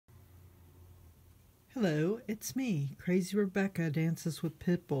Hello, it's me, Crazy Rebecca, Dances with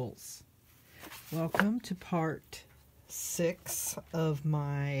Pitbulls. Welcome to part 6 of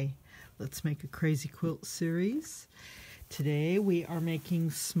my Let's Make a Crazy Quilt series. Today we are making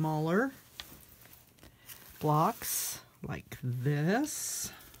smaller blocks like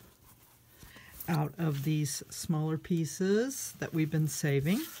this out of these smaller pieces that we've been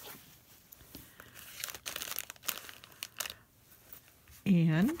saving.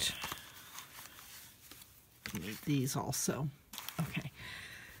 And need these also. Okay.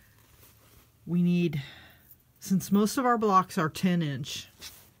 We need, since most of our blocks are 10-inch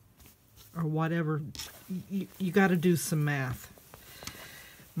or whatever, you got to do some math.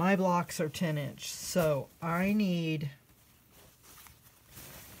 My blocks are 10-inch, so I need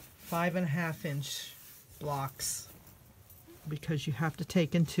 5.5-inch blocks because you have to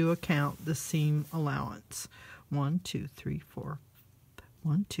take into account the seam allowance. 1, 2, 3, 4.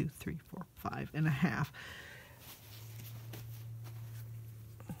 1, 2, 3, 4, 5.5.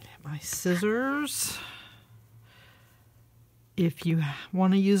 My scissors. If you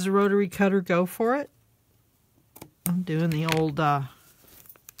want to use a rotary cutter, go for it. I'm doing the old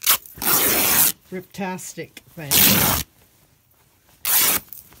Riptastic thing.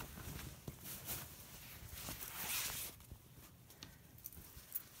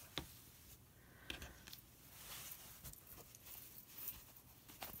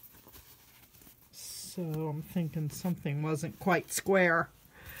 So I'm thinking something wasn't quite square.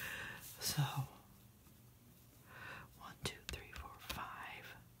 So 1, 2, 3, 4,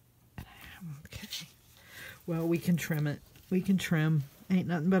 5. Okay. Well, we can trim it. We can trim. Ain't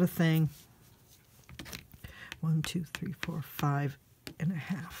nothing but a thing. 1, 2, 3, 4,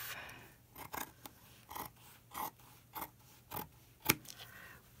 5.5.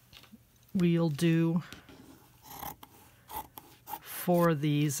 We'll do 4 of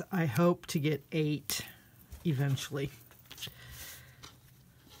these. I hope to get 8 eventually.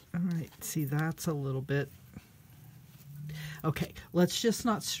 All right, see, that's a little bit. Okay, let's just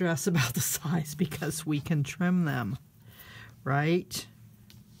not stress about the size because we can trim them, right?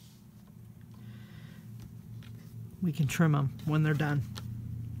 We can trim them when they're done.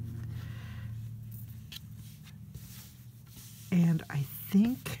 And I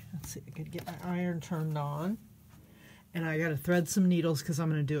think, let's see, I could get my iron turned on. And I got to thread some needles because I'm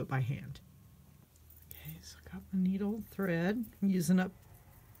going to do it by hand. Okay, so I got my needle thread. I'm using up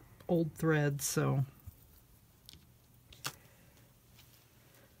old thread, so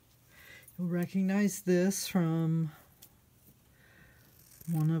you'll recognize this from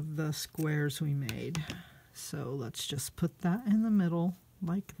one of the squares we made. So let's just put that in the middle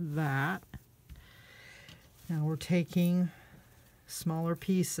like that. Now we're taking smaller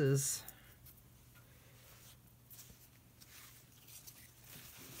pieces.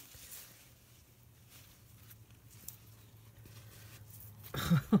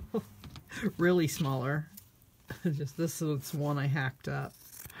 Really smaller. Just this is one I hacked up.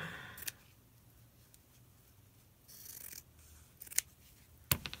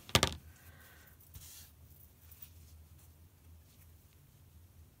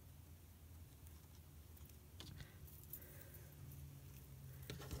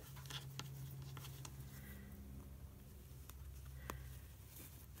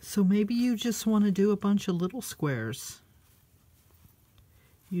 So maybe you just want to do a bunch of little squares.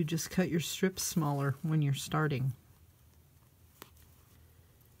 You just cut your strips smaller when you're starting.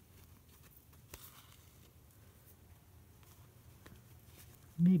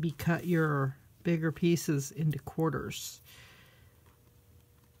 Maybe cut your bigger pieces into quarters.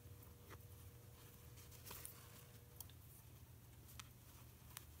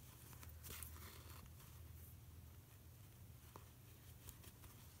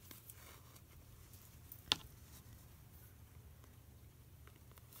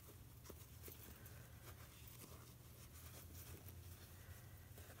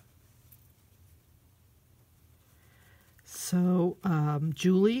 So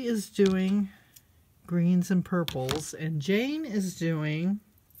Julie is doing greens and purples, and Jane is doing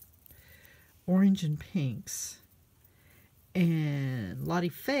orange and pinks, and Lottie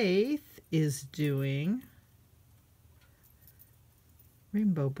Faith is doing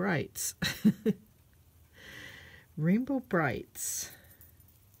rainbow brights. Rainbow brights.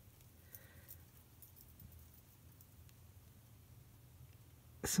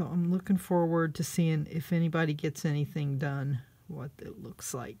 So I'm looking forward to seeing if anybody gets anything done, what it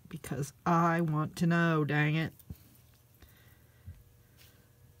looks like, because I want to know, dang it.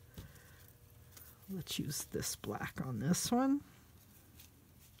 Let's use this black on this one.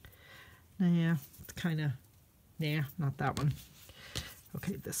 Nah, it's kind of, nah, not that one.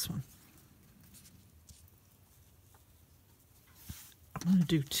 Okay, this one. I'm going to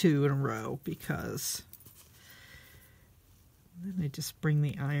do 2 in a row because then I just bring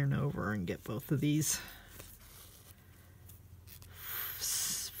the iron over and get both of these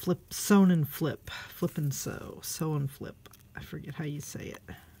sewn and flip and sew and flip. I forget how you say it.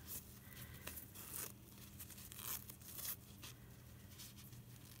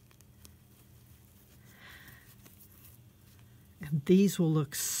 And these will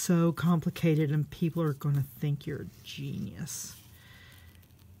look so complicated and people are going to think you're a genius.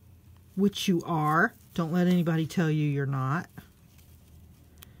 Which you are. Don't let anybody tell you you're not.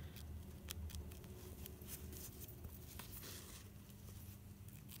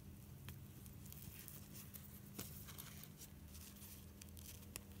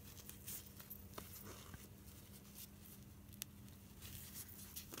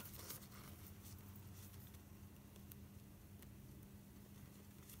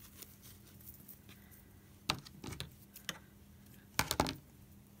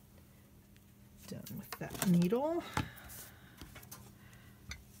 Done with that needle.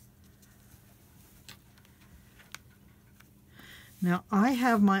 Now I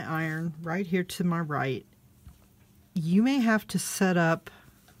have my iron right here to my right. You may have to set up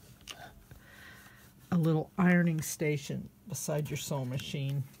a little ironing station beside your sewing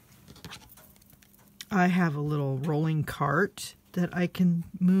machine. I have a little rolling cart that I can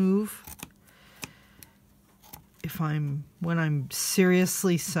move when I'm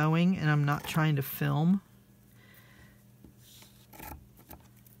seriously sewing and I'm not trying to film.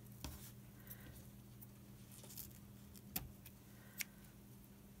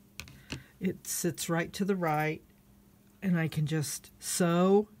 It sits right to the right and I can just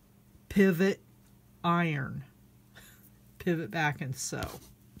sew, pivot, iron, pivot back and sew.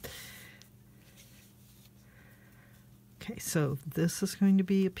 Okay, so this is going to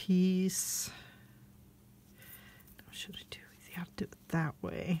be a piece. What should I do? You have to do it that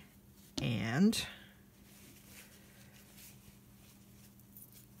way. And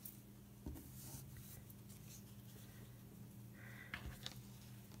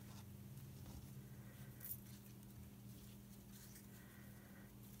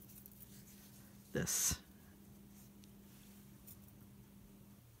this.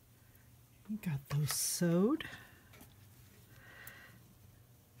 Got those sewed.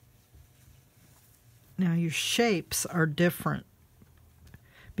 Now your shapes are different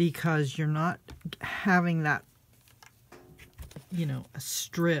because you're not having that, you know, a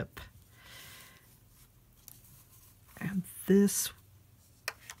strip. And this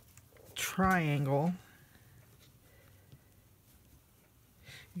triangle,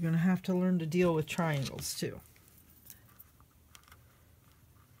 you're going to have to learn to deal with triangles too.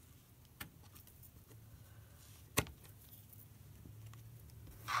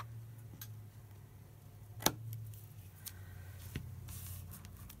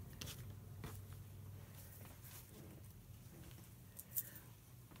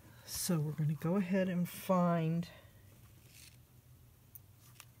 So we're going to go ahead and find,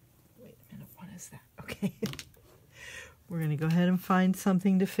 wait a minute, what is that? Okay. We're going to go ahead and find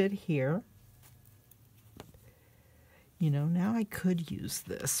something to fit here. You know, now I could use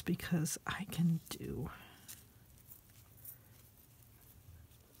this because I can do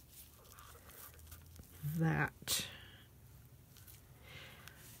that.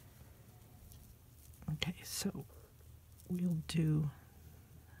 Okay, so we'll do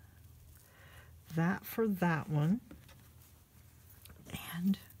that for that one,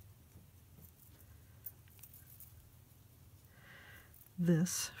 and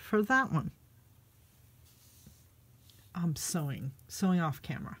this for that one. I'm sewing off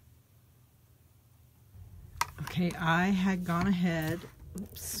camera. Okay, I had gone ahead,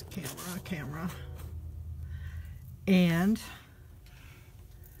 oops, camera, and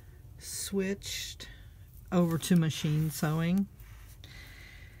switched over to machine sewing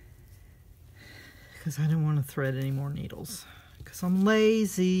because I didn't want to thread any more needles because I'm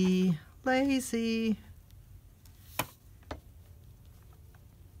lazy.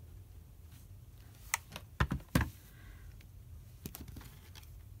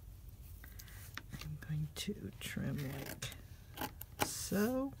 I'm going to trim like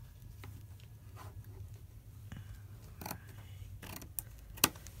so.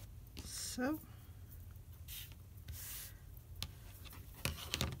 So.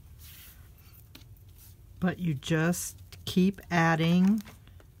 But you just keep adding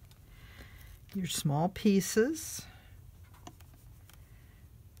your small pieces.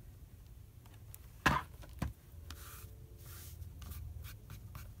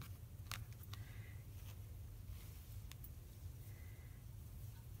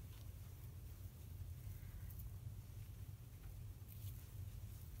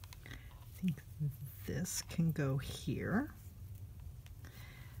 this can go here,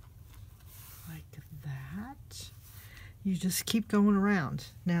 like that. You just keep going around.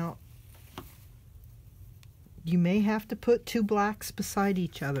 Now, you may have to put two blacks beside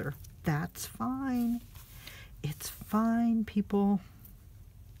each other. That's fine. It's fine, people.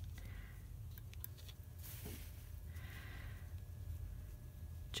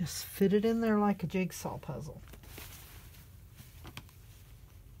 Just fit it in there like a jigsaw puzzle.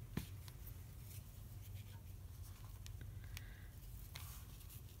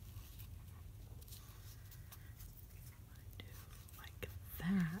 Like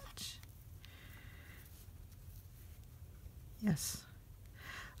that. Yes.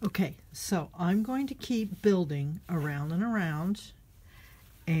 Okay, so I'm going to keep building around and around,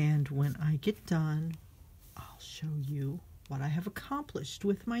 and when I get done, I'll show you what I have accomplished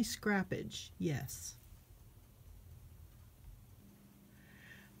with my scrappage. Yes.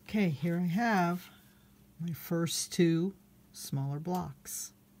 Okay, here I have my first two smaller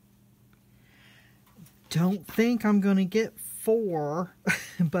blocks. Don't think I'm going to get 4,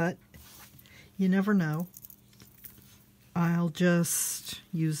 but you never know. I'll just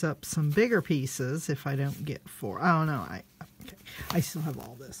use up some bigger pieces if I don't get 4. Oh no, okay. I still have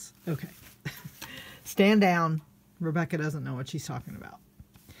all this. Okay. Stand down. Rebecca doesn't know what she's talking about.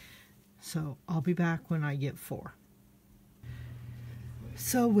 So I'll be back when I get 4.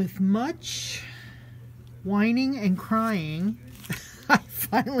 So with much whining and crying, I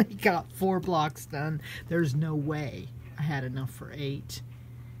finally got 4 blocks done. There's no way I had enough for 8.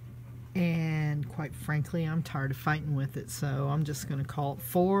 And quite frankly, I'm tired of fighting with it, so I'm just going to call it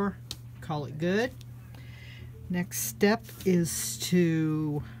 4, call it good. Next step is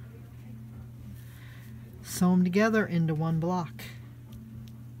to sew them together into one block.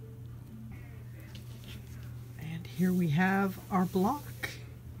 And here we have our block.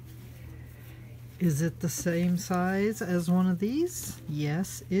 Is it the same size as one of these?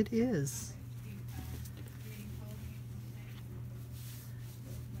 Yes, it is.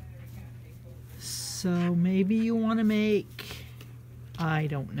 So maybe you want to make, I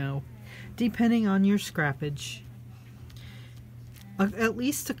don't know, depending on your scrappage, at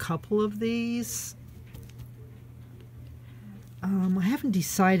least a couple of these. I haven't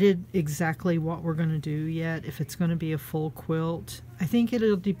decided exactly what we're going to do yet, if it's going to be a full quilt. I think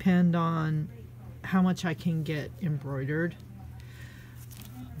it'll depend on how much I can get embroidered.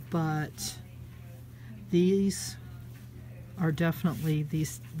 But these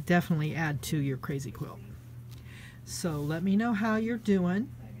definitely add to your crazy quilt. So let me know how you're doing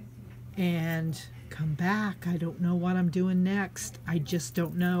and come back. I don't know what I'm doing next. I just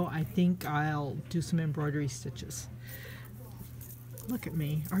don't know. I think I'll do some embroidery stitches. Look at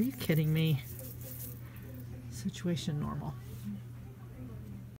me. Are you kidding me? Situation normal.